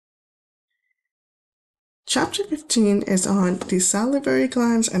Chapter 15 is on the salivary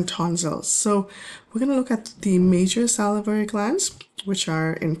glands and tonsils. So we're going to look at the major salivary glands, which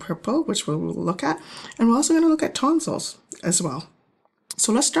are in purple, which we'll look at, and we're also going to look at tonsils as well.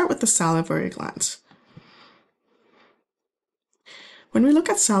 So let's start with the salivary glands. When we look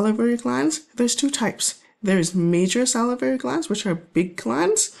at salivary glands, there's two types. There's major salivary glands, which are big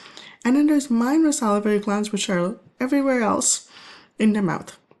glands, and then there's minor salivary glands, which are everywhere else in the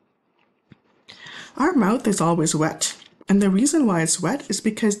mouth. Our mouth is always wet, and the reason why it's wet is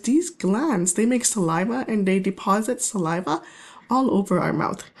because these glands, they make saliva and they deposit saliva all over our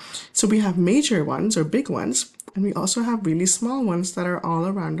mouth. So we have major ones or big ones, and we also have really small ones that are all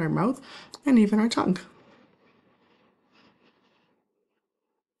around our mouth and even our tongue.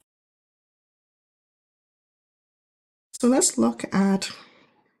 So let's look at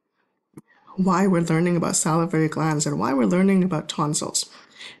why we're learning about salivary glands and why we're learning about tonsils.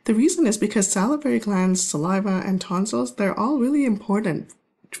 The reason is because salivary glands, saliva, and tonsils, they're all really important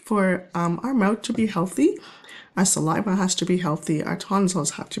for our mouth to be healthy. Our saliva has to be healthy. Our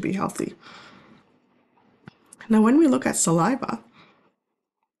tonsils have to be healthy. Now, when we look at saliva,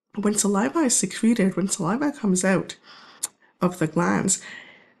 when saliva is secreted, when saliva comes out of the glands,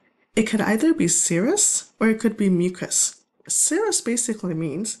 it could either be serous or it could be mucus. Serous basically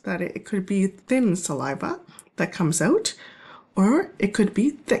means that it could be thin saliva that comes out, or it could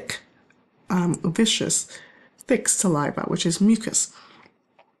be thick, viscous, thick saliva, which is mucus.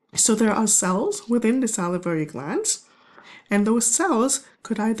 So there are cells within the salivary glands, and those cells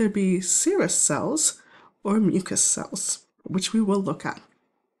could either be serous cells or mucus cells, which we will look at.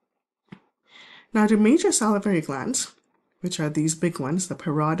 Now, the major salivary glands, which are these big ones, the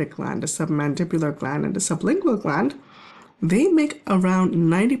parotid gland, the submandibular gland, and the sublingual gland, they make around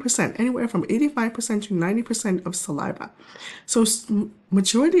 90%, anywhere from 85% to 90% of saliva. So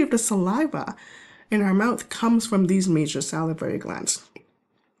majority of the saliva in our mouth comes from these major salivary glands.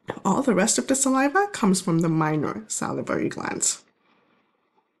 All the rest of the saliva comes from the minor salivary glands.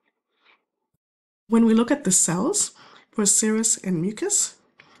 When we look at the cells for serous and mucus,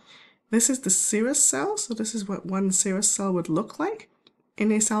 this is the serous cell. So this is what one serous cell would look like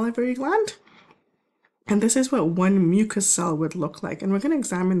in a salivary gland. And this is what one mucus cell would look like. And we're going to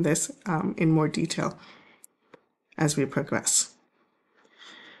examine this in more detail as we progress.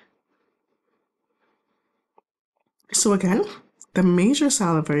 So again, the major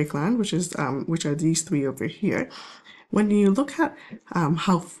salivary gland, which are these three over here, when you look at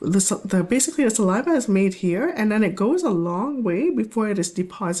how basically the saliva is made here, and then it goes a long way before it is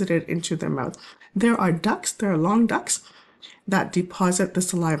deposited into the mouth. There are long ducts that deposit the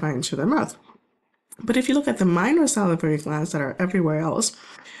saliva into the mouth. But if you look at the minor salivary glands that are everywhere else,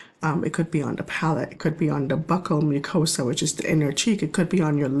 it could be on the palate, it could be on the buccal mucosa, which is the inner cheek, it could be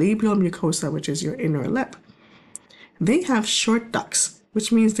on your labial mucosa, which is your inner lip. They have short ducts,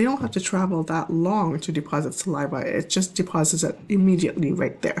 which means they don't have to travel that long to deposit saliva. It just deposits it immediately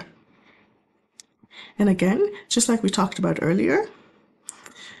right there. And again, just like we talked about earlier,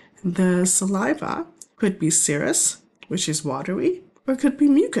 the saliva could be serous, which is watery, or it could be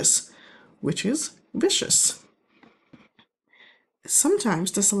mucus, which is viscous.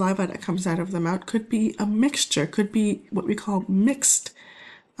 Sometimes the saliva that comes out of the mouth could be a mixture, could be what we call mixed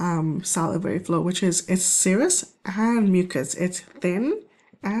salivary flow, which is it's serous and mucus. It's thin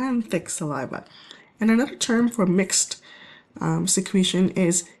and thick saliva. And another term for mixed secretion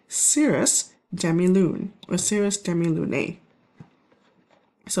is serous demilune or serous demilunae.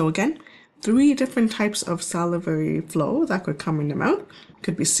 So again, three different types of salivary flow that could come in the mouth.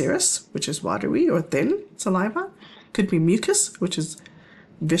 Could be serous, which is watery or thin saliva. Could be mucus, which is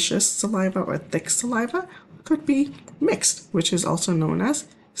viscous saliva or thick saliva. Could be mixed, which is also known as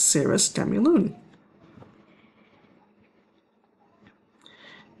serous demilune.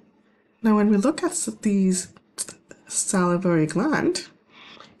 Now, when we look at these salivary gland,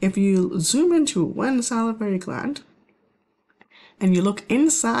 if you zoom into one salivary gland and you look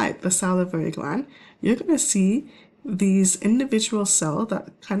inside the salivary gland, you're going to see these individual cells that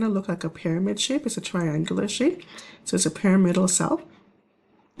kind of look like a pyramid shape. It's a triangular shape, so it's a pyramidal cell.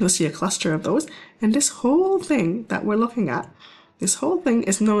 You'll see a cluster of those, and this whole thing that we're looking at, this whole thing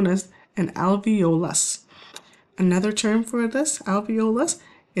is known as an alveolus. Another term for this alveolus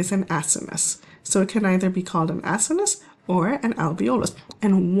is an acinus. So it can either be called an acinus or an alveolus.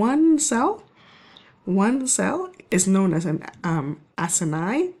 And one cell is known as an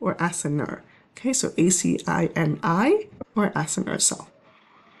acini or acinar. Okay, so ACINI or acinar cell.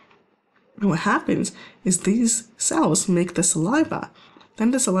 And what happens is these cells make the saliva. Then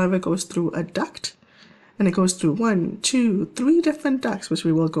the saliva goes through a duct, and it goes through 1, 2, 3 different ducts, which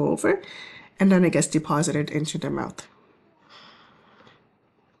we will go over. and then it gets deposited into the mouth.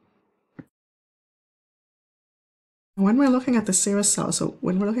 When we're looking at the serous cell, so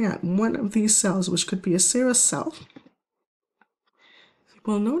when we're looking at one of these cells, which could be a serous cell,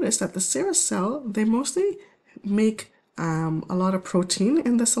 we'll notice that the serous cell, they mostly make a lot of protein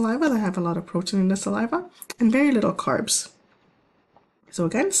in the saliva. They have a lot of protein in the saliva and very little carbs. So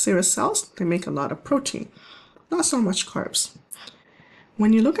again, serous cells, they make a lot of protein, not so much carbs.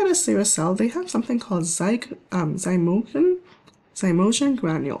 When you look at a serous cell, they have something called zymogen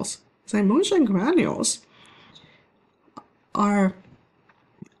granules. Zymogen granules are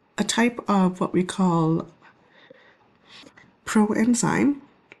a type of what we call proenzyme.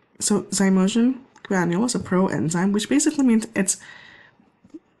 So zymogen granule is a proenzyme, which basically means it's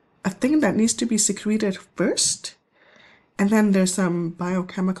a thing that needs to be secreted first, and then there's some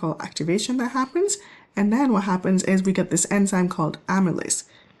biochemical activation that happens, and then what happens is we get this enzyme called amylase.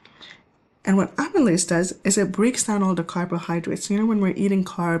 And what amylase does is it breaks down all the carbohydrates. You know, when we're eating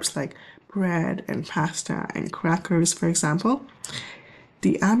carbs like bread and pasta and crackers, for example,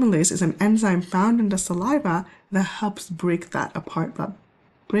 the amylase is an enzyme found in the saliva that helps break that apart, that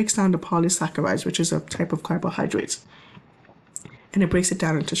breaks down the polysaccharides, which is a type of carbohydrates. And it breaks it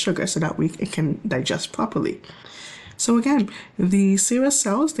down into sugar so that it can digest properly. So again, the serous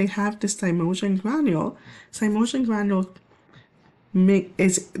cells, they have this zymogen granule. Zymogen granule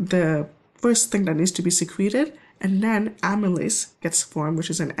is the first thing that needs to be secreted, and then amylase gets formed, which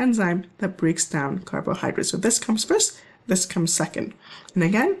is an enzyme that breaks down carbohydrates. So this comes first, this comes second. And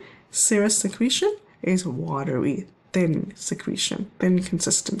again, serous secretion is watery, thin secretion, thin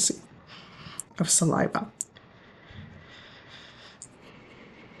consistency of saliva.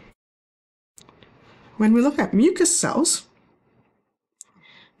 When we look at mucus cells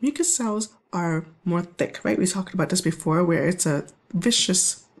are more thick, right? We talked about this before, where it's a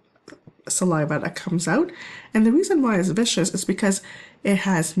viscous saliva that comes out. And the reason why it's vicious is because it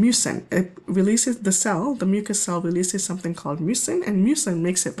has mucin. It releases the mucus cell releases something called mucin, and mucin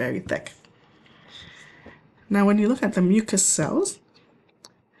makes it very thick. Now, when you look at the mucus cells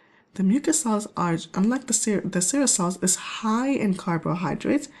are, unlike the serous cells, is high in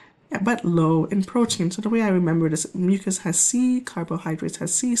carbohydrates, but low in protein. So the way I remember this, mucus has C, carbohydrates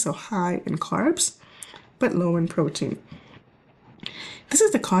has C, so high in carbs, but low in protein. This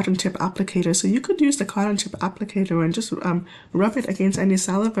is the cotton tip applicator. So you could use the cotton tip applicator and just rub it against any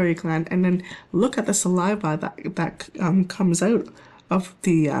salivary gland, and then look at the saliva that comes out of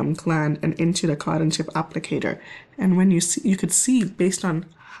the gland and into the cotton tip applicator. And when you could see based on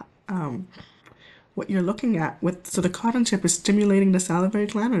what you're looking at, so the cotton tip is stimulating the salivary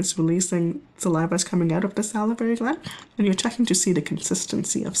gland and it's releasing saliva coming out of the salivary gland, and you're checking to see the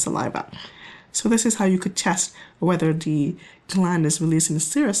consistency of saliva. So this is how you could test whether the gland is releasing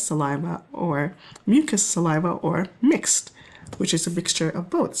serous saliva or mucus saliva, or mixed, which is a mixture of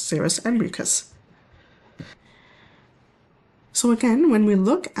both serous and mucus. So again, when we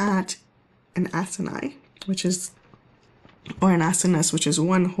look at an acini, or an acinus, which is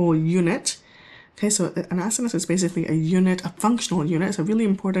one whole unit. Okay, so an acinus is basically a unit, a functional unit. It's a really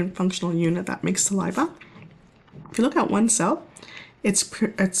important functional unit that makes saliva. If you look at one cell, it's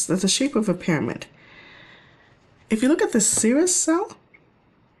the shape of a pyramid. If you look at the serous cell,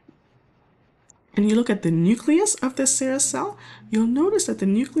 and you look at the nucleus of the serous cell, you'll notice that the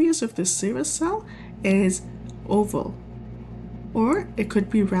nucleus of the serous cell is oval, or it could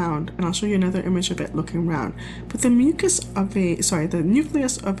be round, and I'll show you another image of it looking round. But the nucleus of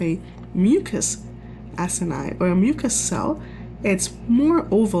a mucus acini, or a mucus cell, it's more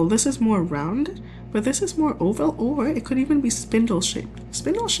oval. This is more round, but this is more oval, or it could even be spindle shaped.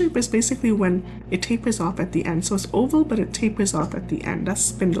 Spindle shape is basically when it tapers off at the end. So it's oval, but it tapers off at the end. That's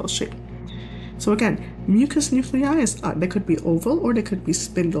spindle shape. So again, mucus nuclei they could be oval or they could be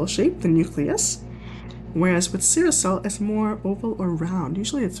spindle shaped, the nucleus. Whereas with serous cell, it's more oval or round.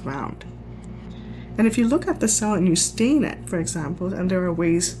 Usually it's round. And if you look at the cell and you stain it, for example, and there are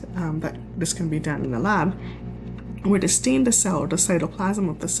ways that this can be done in the lab, where to stain the cell or the cytoplasm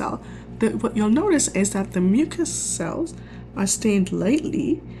of the cell, what you'll notice is that the mucus cells are stained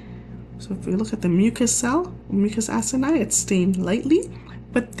lightly. So if we look at the mucus cell, mucus acini, it's stained lightly,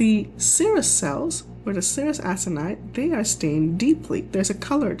 but the serous cells, or the serous acini, they are stained deeply. There's a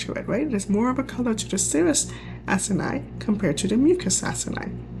color to it, right? There's more of a color to the serous acini compared to the mucus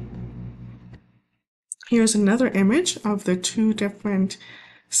acini. Here's another image of the two different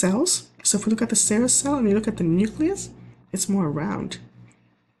cells. So if we look at the serous cell and you look at the nucleus, it's more round.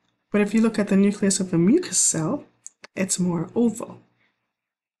 But if you look at the nucleus of the mucus cell, it's more oval.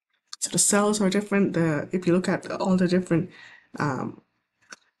 So the cells are different. If you look at all the different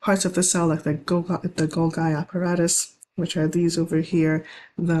parts of the cell like the Golgi apparatus, which are these over here,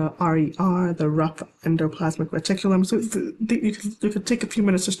 the RER, the rough endoplasmic reticulum. So you could take a few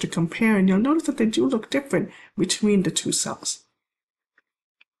minutes just to compare, and you'll notice that they do look different between the two cells.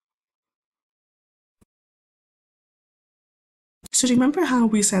 So do you remember how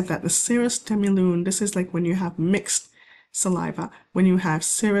we said that the serous demilume, this is like when you have mixed saliva, when you have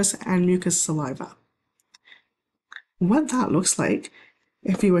serous and mucus saliva. What that looks like,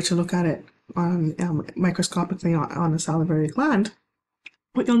 if you were to look at it on microscopically on a salivary gland,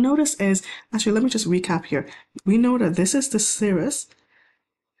 what you'll notice is, actually, let me just recap here. We know that this is the serous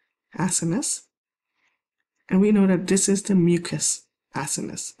acinus, and we know that this is the mucus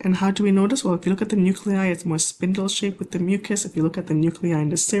acinus. And how do we know this? Well, if you look at the nuclei, it's more spindle shaped with the mucus. If you look at the nuclei in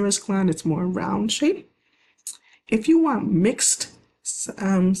the serous gland, it's more round shape. If you want mixed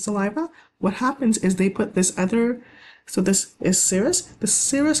saliva, what happens is they put this other, so this is serous. The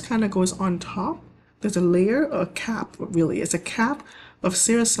serous kind of goes on top. There's a layer, a cap, really. It's a cap of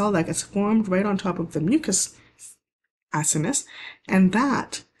serous cell that gets formed right on top of the mucus acinus, and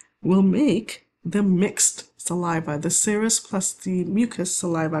that will make the mixed saliva. The serous plus the mucus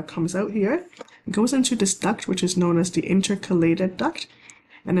saliva comes out here, goes into this duct, which is known as the intercalated duct,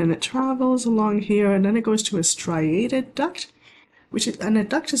 and then it travels along here, and then it goes to a striated duct, and a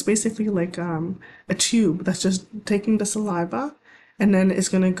duct is basically like a tube that's just taking the saliva, and then it's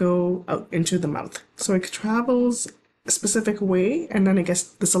going to go out into the mouth. So it travels a specific way, and then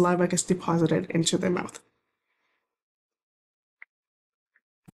the saliva gets deposited into the mouth.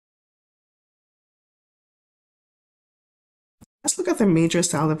 Let's look at the major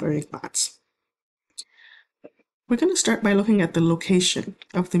salivary glands. We're going to start by looking at the location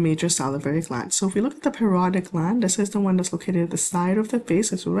of the major salivary gland. So if we look at the parotid gland, this is the one that's located at the side of the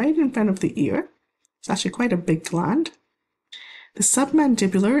face. It's right in front of the ear. It's actually quite a big gland. The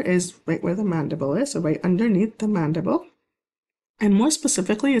submandibular is right where the mandible is, so right underneath the mandible. And more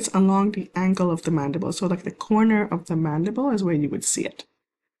specifically, it's along the angle of the mandible. So like the corner of the mandible is where you would see it.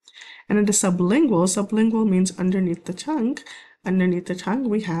 And then the sublingual means underneath the tongue. Underneath the tongue,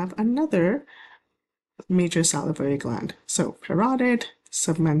 we have another major salivary gland. So parotid,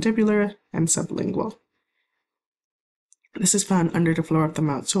 submandibular, and sublingual. This is found under the floor of the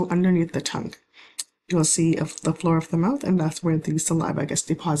mouth, so underneath the tongue. You'll see the floor of the mouth, and that's where the saliva gets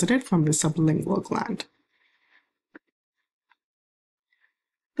deposited from the sublingual gland.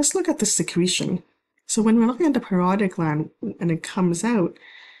 Let's look at the secretion. So when we're looking at the parotid gland and it comes out,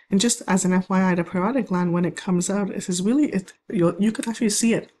 and just as an FYI, the parotid gland, when it comes out, you could actually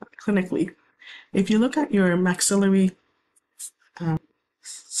see it clinically. If you look at your maxillary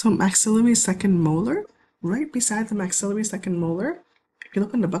second molar, right beside the maxillary second molar, if you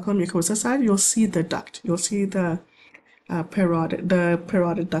look on the buccal mucosa side, you'll see the duct. You'll see the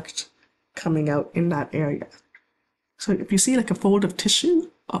parotid duct coming out in that area. So if you see like a fold of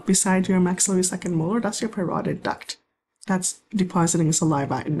tissue up beside your maxillary second molar, that's your parotid duct. That's depositing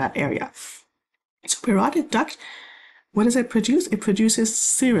saliva in that area. So parotid duct, what does it produce? It produces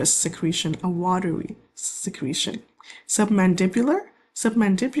serous secretion, a watery secretion. Submandibular,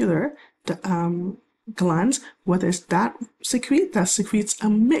 the glands, what does that secrete? That secretes a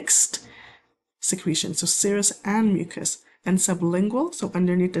mixed secretion, so serous and mucus. And sublingual, so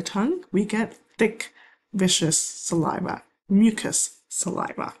underneath the tongue, we get thick, viscous saliva, mucus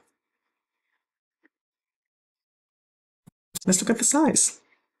saliva. Let's look at the size.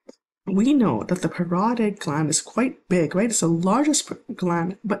 We know that the parotid gland is quite big, right? It's the largest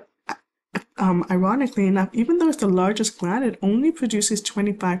gland, but ironically enough, even though it's the largest gland, it only produces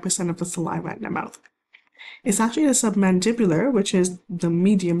 25% of the saliva in the mouth. It's actually the submandibular, which is the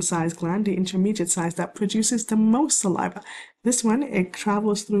medium-sized gland, the intermediate size, that produces the most saliva. This one, it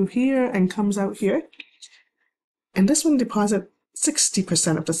travels through here and comes out here. And this one deposits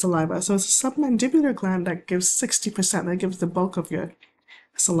 60% of the saliva. So it's a submandibular gland that gives 60%, that gives the bulk of your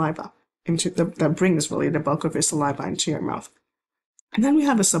saliva that brings really the bulk of your saliva into your mouth. And then we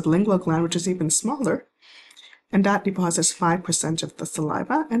have a sublingual gland, which is even smaller, and that deposits 5% of the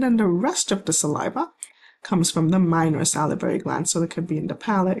saliva. And then the rest of the saliva comes from the minor salivary gland. So it could be in the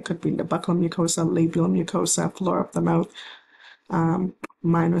palate, it could be in the buccal mucosa, labial mucosa, floor of the mouth,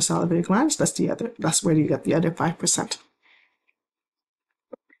 minor salivary glands. That's where you get the other 5%.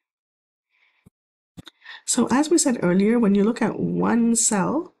 So as we said earlier, when you look at one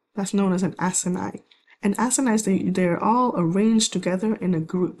cell, that's known as an acini. And acini, they're all arranged together in a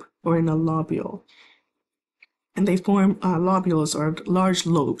group or in a lobule. And they form lobules or large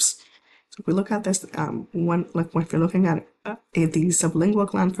lobes. So if we look at this, if you're looking at the sublingual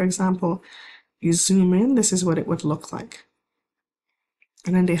gland, for example, you zoom in, this is what it would look like.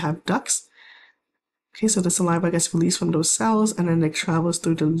 And then they have ducts. Okay, so the saliva gets released from those cells, and then it travels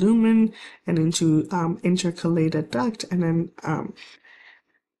through the lumen and into intercalated duct, and then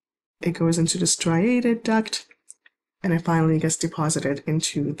it goes into the striated duct, and it finally gets deposited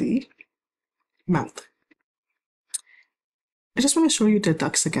into the mouth. I just want to show you the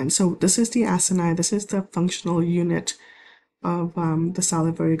ducts again. So this is the acini, this is the functional unit of the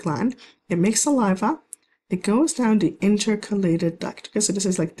salivary gland. It makes saliva. It goes down the intercalated duct. Okay, so this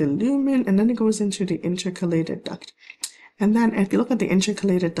is like the lumen, and then it goes into the intercalated duct. And then if you look at the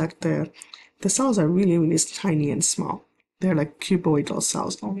intercalated duct there, the cells are really, really tiny and small. They're like cuboidal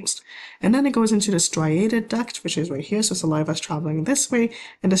cells almost. And then it goes into the striated duct, which is right here. So saliva is traveling this way.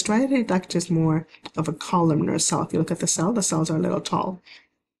 And the striated duct is more of a columnar cell. If you look at the cells are a little tall.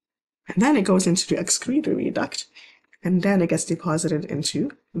 And then it goes into the excretory duct. And then it gets deposited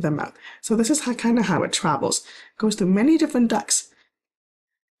into the mouth. So this is kind of how it travels. It goes through many different ducts.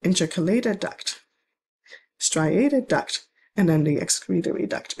 Intercalated duct, striated duct, and then the excretory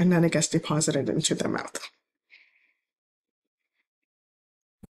duct. And then it gets deposited into the mouth.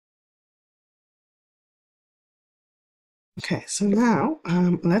 Okay, so now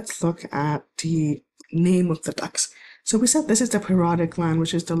let's look at the name of the ducts. So we said this is the parotid gland,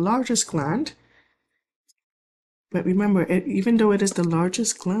 which is the largest gland. But remember, even though it is the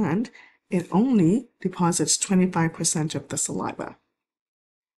largest gland, it only deposits 25% of the saliva.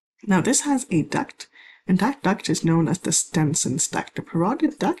 Now this has a duct, and that duct is known as the Stenson's duct. The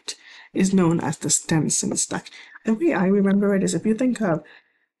parotid duct is known as the Stenson's duct. The way I remember it is if you think of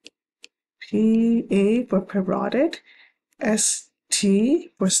PA for parotid,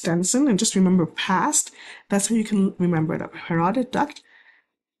 ST for Stenson, and just remember past, that's how you can remember it. A parotid duct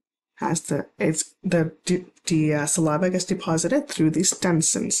has the saliva gets deposited through the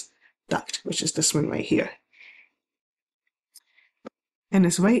Stenson's duct, which is this one right here. And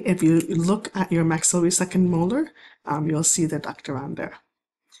it's right, if you look at your maxillary second molar, you'll see the duct around there.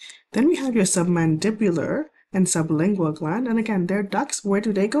 Then we have your submandibular and sublingual gland. And again, their ducts, where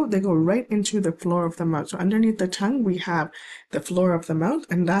do they go? They go right into the floor of the mouth. So underneath the tongue, we have the floor of the mouth,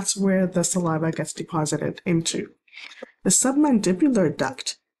 and that's where the saliva gets deposited into. The submandibular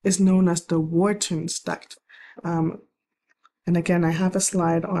duct is known as the Wharton's duct. And again, I have a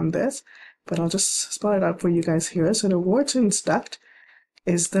slide on this, but I'll just spell it out for you guys here. So the Wharton's duct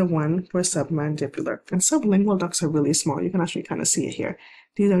is the one for submandibular. And sublingual ducts are really small. You can actually kind of see it here.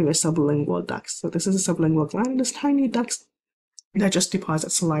 These are your sublingual ducts. So this is a sublingual gland. There's tiny ducts that just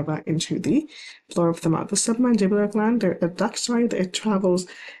deposit saliva into the floor of the mouth. The submandibular gland, the ducts, right, it travels,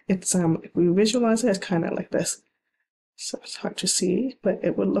 if we visualize it, it's kind of like this. So it's hard to see, but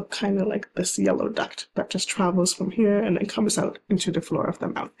it would look kind of like this yellow duct that just travels from here and then comes out into the floor of the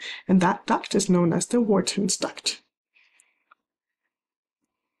mouth. And that duct is known as the Wharton's duct.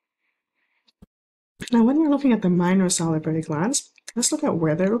 Now, when we're looking at the minor salivary glands, let's look at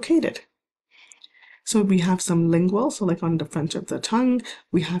where they're located. So we have some lingual, so like on the front of the tongue.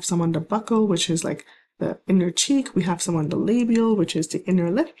 We have some on the buccal, which is like the inner cheek. We have some on the labial, which is the inner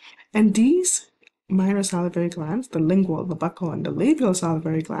lip. And these minor salivary glands, the lingual, the buccal, and the labial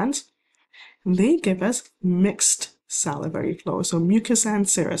salivary glands, they give us mixed salivary flow. So mucus and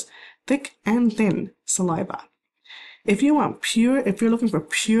serous, thick and thin saliva. If you want pure, if you're looking for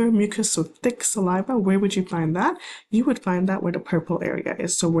pure mucus, so thick saliva, where would you find that? You would find that where the purple area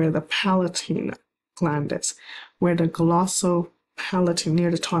is, so where the palatine gland is, where the glossopalatine, near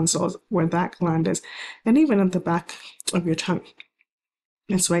the tonsils, where that gland is, and even at the back of your tongue.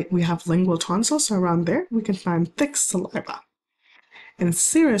 That's right, we have lingual tonsils, so around there we can find thick saliva. And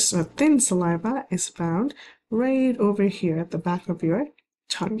serous or thin saliva is found right over here at the back of your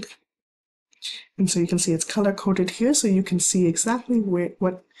tongue. And so you can see it's color-coded here, so you can see exactly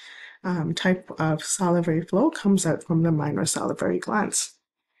what type of salivary flow comes out from the minor salivary glands.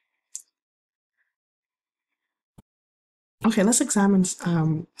 Okay, let's examine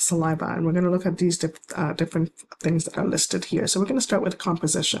saliva, and we're going to look at these different things that are listed here. So we're going to start with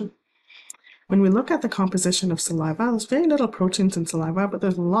composition. When we look at the composition of saliva, there's very little proteins in saliva, but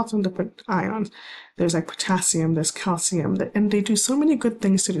there's lots of different ions. There's like potassium, there's calcium, and they do so many good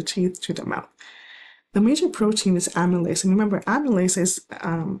things to the teeth, to the mouth. The major protein is amylase, and remember, amylase is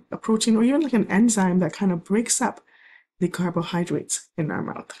a protein or even like an enzyme that kind of breaks up the carbohydrates in our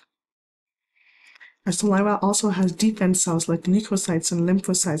mouth. Our saliva also has defense cells like leukocytes and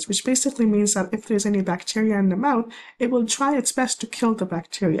lymphocytes, which basically means that if there's any bacteria in the mouth, it will try its best to kill the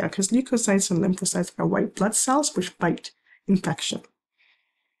bacteria, because leukocytes and lymphocytes are white blood cells which fight infection.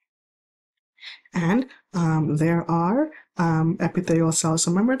 And there are epithelial cells.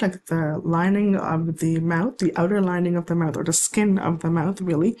 So remember, like the lining of the mouth, the outer lining of the mouth, or the skin of the mouth,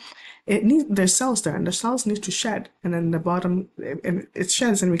 really, there's cells there, and the cells need to shed, and then the bottom it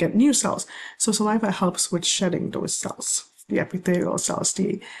sheds, and we get new cells. So saliva helps with shedding those cells, the epithelial cells,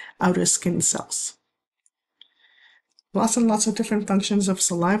 the outer skin cells. Lots and lots of different functions of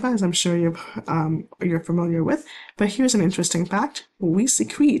saliva, as I'm sure you're familiar with. But here's an interesting fact: we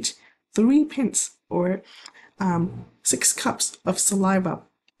secrete 3 pints, or 6 cups of saliva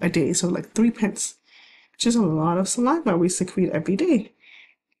a day. So like 3 pints, which is a lot of saliva we secrete every day.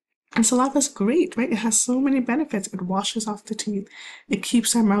 And saliva is great, right? It has so many benefits. It washes off the teeth. It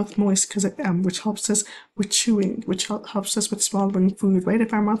keeps our mouth moist, because which helps us with chewing, which helps us with swallowing food, right?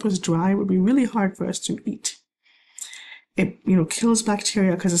 If our mouth was dry, it would be really hard for us to eat. It, kills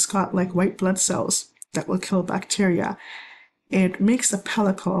bacteria because it's got like white blood cells that will kill bacteria. It makes a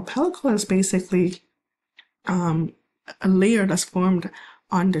pellicle. A pellicle is basically a layer that's formed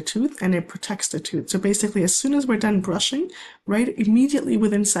on the tooth, and it protects the tooth. So basically, as soon as we're done brushing, right, immediately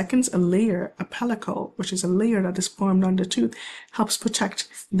within seconds, a pellicle, which is a layer that is formed on the tooth, helps protect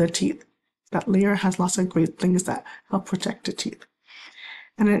the teeth. That layer has lots of great things that help protect the teeth.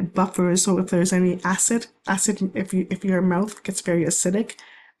 And it buffers, so if there's any acid, if your mouth gets very acidic,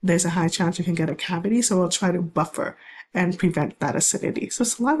 there's a high chance you can get a cavity, so it'll try to buffer and prevent that acidity. So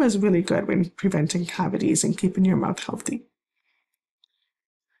saliva is really good when preventing cavities and keeping your mouth healthy.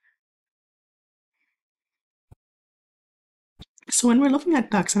 So when we're looking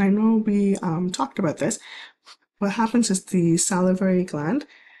at ducts, and I know we talked about this, what happens is the salivary gland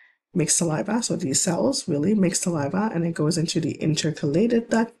makes saliva. So these cells really make saliva, and it goes into the intercalated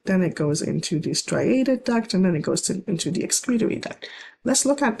duct, then it goes into the striated duct, and then it goes into the excretory duct. Let's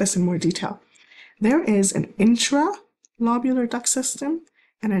look at this in more detail. There is an intralobular duct system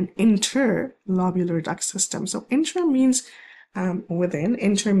and an interlobular duct system. So intra means within,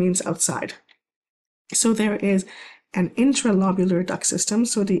 inter means outside. So there is an intralobular duct system.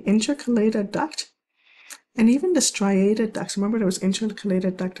 So the intercalated duct and even the striated ducts, remember there was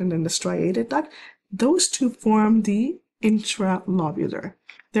intercalated duct and then the striated duct, those two form the intralobular.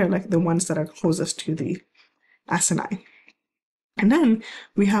 They're like the ones that are closest to the acini. And then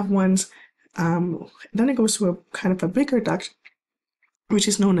we have ones, then it goes to a kind of a bigger duct, which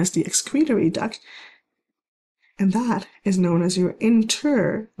is known as the excretory duct. And that is known as your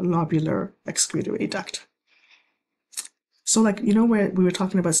interlobular excretory duct. So like, where we were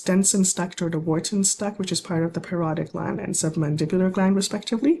talking about Stenson's duct or the Wharton's duct, which is part of the parotid gland and submandibular gland,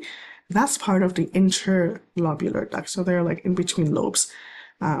 respectively, that's part of the interlobular duct. So they're like in between lobes.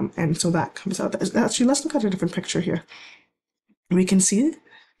 And so that comes out. Actually, let's look at a different picture here. We can see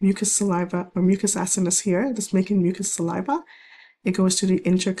mucus saliva or mucus acinus here, that's making mucus saliva. It goes to the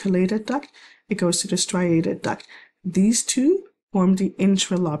intercalated duct. It goes to the striated duct. These two form the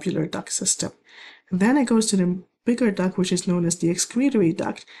intralobular duct system. Then it goes to the bigger duct, which is known as the excretory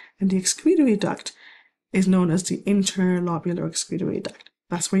duct, and the excretory duct is known as the interlobular excretory duct.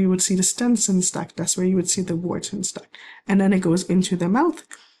 That's where you would see the Stenson's duct. That's where you would see the Wharton's duct. And then it goes into the mouth,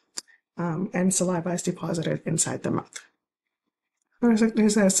 and saliva is deposited inside the mouth.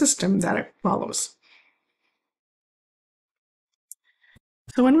 There's a system that it follows.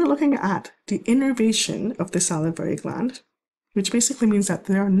 So when we're looking at the innervation of the salivary gland, which basically means that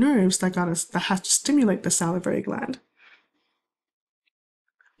there are nerves that have to stimulate the salivary gland,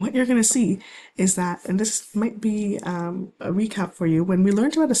 what you're going to see is that, and this might be a recap for you, when we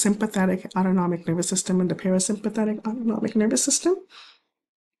learned about the sympathetic autonomic nervous system and the parasympathetic autonomic nervous system,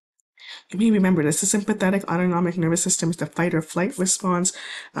 you may remember this. The sympathetic autonomic nervous system is the fight or flight response.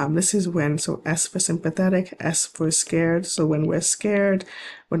 This is when, so S for sympathetic, S for scared. So when we're scared,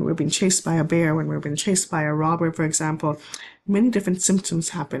 when we're being chased by a bear, when we're being chased by a robber, for example, many different symptoms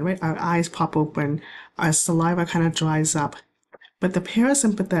happen, right? Our eyes pop open, our saliva kind of dries up. But the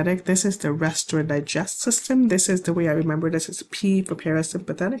parasympathetic, this is the rest or digest system. This is the way I remember this is P for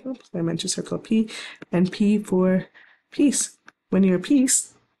parasympathetic. Oops, I meant to circle P, and P for peace. When you're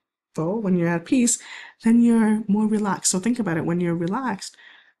peaceful, when you're at peace, then you're more relaxed. So think about it. When you're relaxed,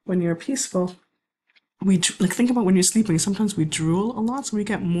 when you're peaceful, think about when you're sleeping. Sometimes we drool a lot, so we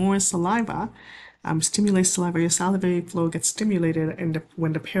get more saliva. Stimulates saliva. Your salivary flow gets stimulated, and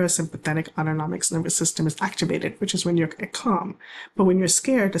when the parasympathetic autonomic nervous system is activated, which is when you're calm. But when you're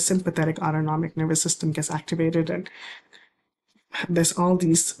scared, the sympathetic autonomic nervous system gets activated, and there's all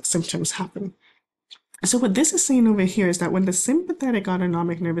these symptoms happen. So what this is saying over here is that when the sympathetic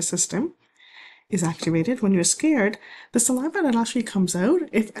autonomic nervous system is activated, when you're scared, the saliva that actually comes out,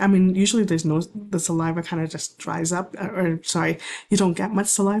 usually the saliva kind of just dries up, you don't get much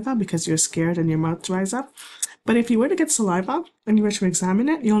saliva because you're scared and your mouth dries up. But if you were to get saliva and you were to examine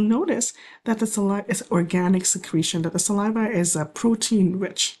it, you'll notice that the saliva is organic secretion, that the saliva is protein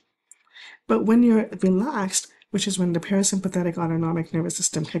rich. But when you're relaxed, which is when the parasympathetic autonomic nervous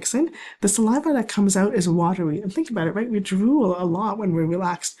system kicks in, the saliva that comes out is watery. And think about it, right? We drool a lot when we're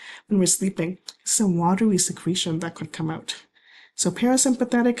relaxed, when we're sleeping. It's a watery secretion that could come out. So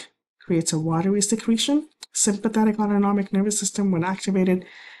parasympathetic creates a watery secretion. Sympathetic autonomic nervous system, when activated,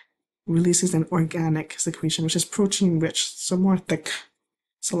 releases an organic secretion, which is protein rich, so more thick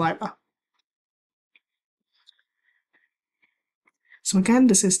saliva. So again,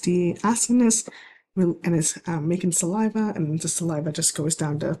 this is the acinus, and it's making saliva, and the saliva just goes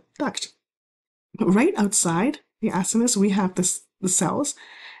down the duct. But right outside the acinus, we have the cells,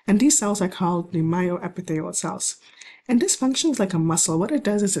 and these cells are called the myoepithelial cells. And this functions like a muscle. What it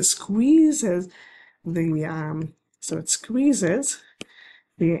does is it squeezes the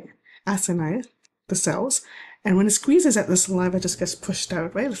acini, the cells, and when it squeezes it, the saliva just gets pushed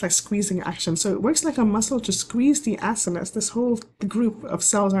out, right? It's like squeezing action. So it works like a muscle to squeeze the acinus. This whole group of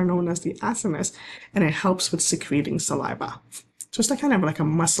cells are known as the acinus, and it helps with secreting saliva. So it's like kind of like a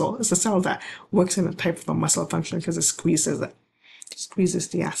muscle. It's a cell that works in a type of a muscle function because it squeezes the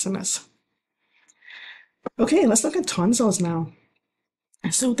acinus. Okay, let's look at tonsils now.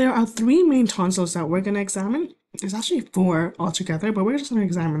 So there are 3 main tonsils that we're going to examine. There's actually 4 altogether, but we're just going to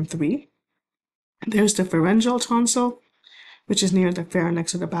examine 3. There's the pharyngeal tonsil, which is near the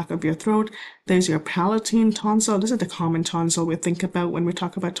pharynx or the back of your throat. There's your palatine tonsil. This is the common tonsil we think about when we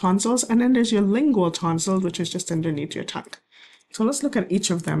talk about tonsils. And then there's your lingual tonsil, which is just underneath your tongue. So let's look at each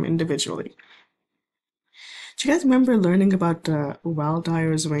of them individually. Do you guys remember learning about the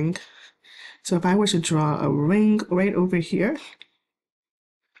Waldeier's ring? So if I were to draw a ring right over here,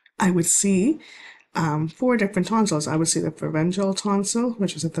 I would see 4 different tonsils. I would see the pharyngeal tonsil,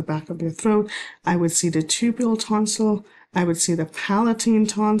 which is at the back of your throat. I would see the tubular tonsil. I would see the palatine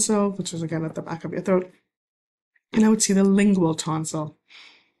tonsil, which is again at the back of your throat. And I would see the lingual tonsil.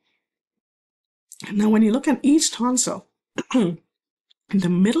 Now, when you look at each tonsil, in the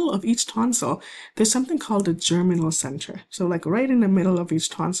middle of each tonsil, there's something called the germinal center. So like right in the middle of each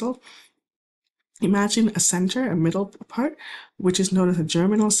tonsil, imagine a center, a middle part, which is known as a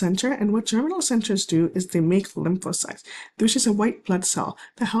germinal center. And what germinal centers do is they make lymphocytes, which is a white blood cell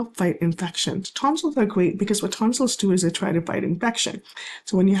that help fight infection. Tonsils are great because what tonsils do is they try to fight infection.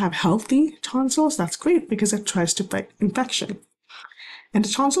 So when you have healthy tonsils, that's great because it tries to fight infection. And the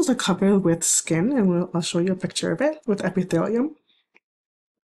tonsils are covered with skin, and I'll show you a picture of it, with epithelium.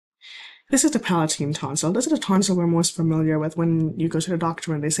 This is the palatine tonsil. This is the tonsil we're most familiar with when you go to the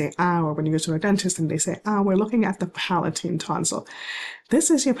doctor and they say, or when you go to a dentist and they say, we're looking at the palatine tonsil. This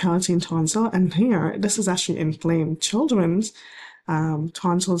is your palatine tonsil, and here, this is actually inflamed. Children's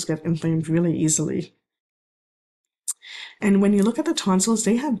tonsils get inflamed really easily. And when you look at the tonsils,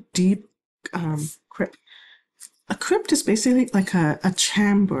 they have deep crypt. A crypt is basically like a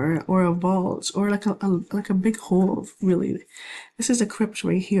chamber or a vault or like a big hole, really. This is a crypt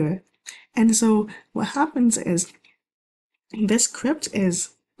right here. And so what happens is this crypt is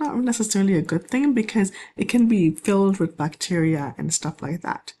not necessarily a good thing because it can be filled with bacteria and stuff like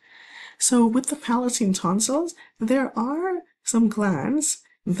that. So with the palatine tonsils, there are some glands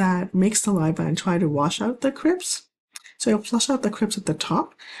that make saliva and try to wash out the crypts. So you'll flush out the crypts at the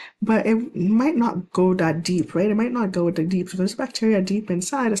top, but it might not go that deep, right? It might not go that deep. If there's bacteria deep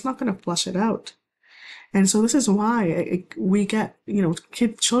inside, it's not going to flush it out. And so this is why we get,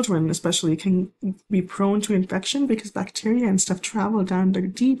 children especially can be prone to infection because bacteria and stuff travel down the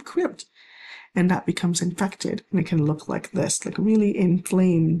deep crypt and that becomes infected. And it can look like this, like really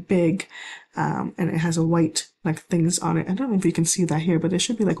inflamed, big, and it has a white, like things on it. I don't know if you can see that here, but there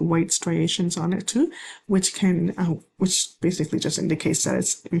should be like white striations on it too, which basically just indicates that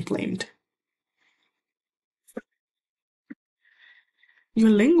it's inflamed. Your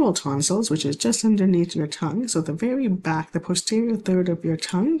lingual tonsils, which is just underneath your tongue, so the very back, the posterior third of your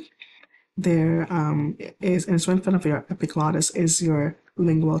tongue, there is, and so in front of your epiglottis is your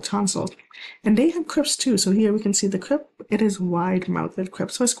lingual tonsil. And they have crypts too. So here we can see the crypt. It is wide-mouthed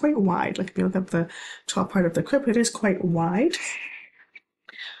crypt. So it's quite wide. Like if you look at the top part of the crypt, it is quite wide.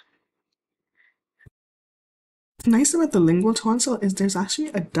 Nice about the lingual tonsil is there's actually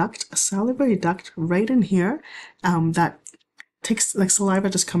a duct, a salivary duct right in here that takes, like, saliva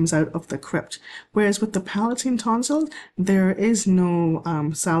just comes out of the crypt. Whereas with the palatine tonsil, there is no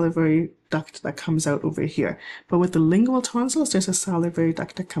salivary duct that comes out over here. But with the lingual tonsils, there's a salivary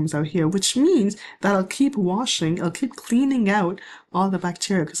duct that comes out here, which means that it'll keep washing, it'll keep cleaning out all the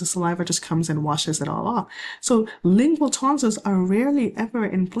bacteria because the saliva just comes and washes it all off. So lingual tonsils are rarely ever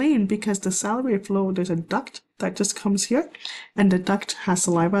inflamed because the salivary flow, there's a duct that just comes here, and the duct has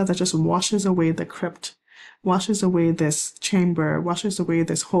saliva that just washes away the crypt, washes away this chamber, washes away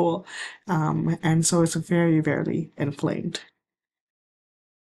this hole, and so it's very rarely inflamed.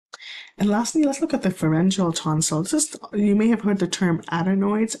 And lastly, let's look at the pharyngeal tonsil. You may have heard the term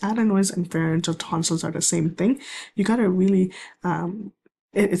adenoids. Adenoids and pharyngeal tonsils are the same thing. You gotta really,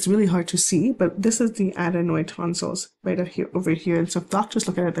 it's really hard to see, but this is the adenoid tonsils right over here. And so if doctors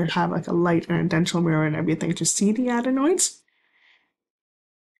look at it, they have like a light and a dental mirror and everything to see the adenoids.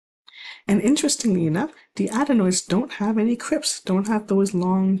 And interestingly enough, the adenoids don't have any crypts, don't have those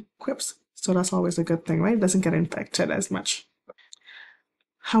long crypts. So that's always a good thing, right? It doesn't get infected as much.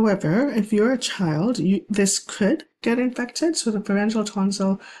 However, if you're a child, this could get infected. So the pharyngeal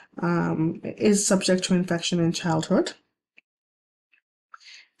tonsil is subject to infection in childhood.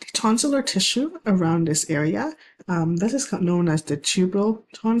 The tonsillar tissue around this area, this is known as the tubal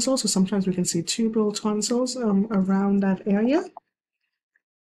tonsil. So sometimes we can see tubal tonsils around that area.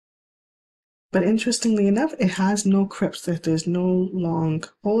 But interestingly enough, it has no crypts. There's no long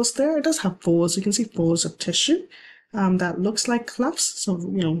holes there. It does have folds. You can see folds of tissue that looks like clefts. So,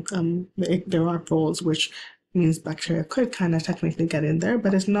 there are folds, which means bacteria could kind of technically get in there,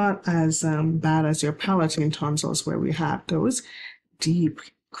 but it's not as bad as your palatine tonsils where we have those deep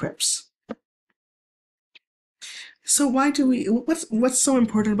crypts. So what's so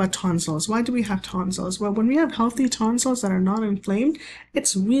important about tonsils? Why do we have tonsils? Well, when we have healthy tonsils that are not inflamed,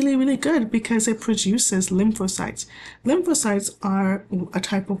 it's really, really good because it produces lymphocytes. Lymphocytes are a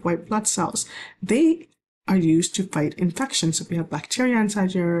type of white blood cells. They are used to fight infections. If you have bacteria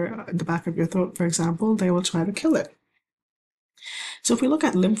inside the back of your throat, for example, they will try to kill it. So if we look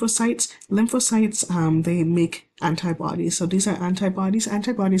at lymphocytes, they make antibodies. So these are antibodies.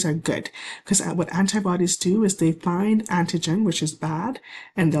 Antibodies are good because what antibodies do is they find antigen, which is bad,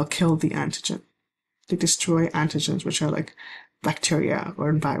 and they'll kill the antigen. They destroy antigens, which are like bacteria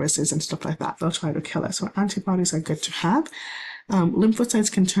or viruses and stuff like that. They'll try to kill it. So antibodies are good to have.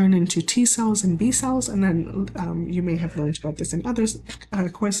 Lymphocytes can turn into T cells and B cells, and then you may have learned about this in other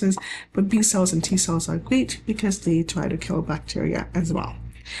courses, but B cells and T cells are great because they try to kill bacteria as well.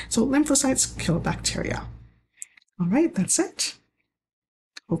 So lymphocytes kill bacteria. All right, that's it.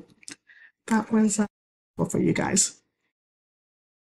 Hope that was helpful for you guys.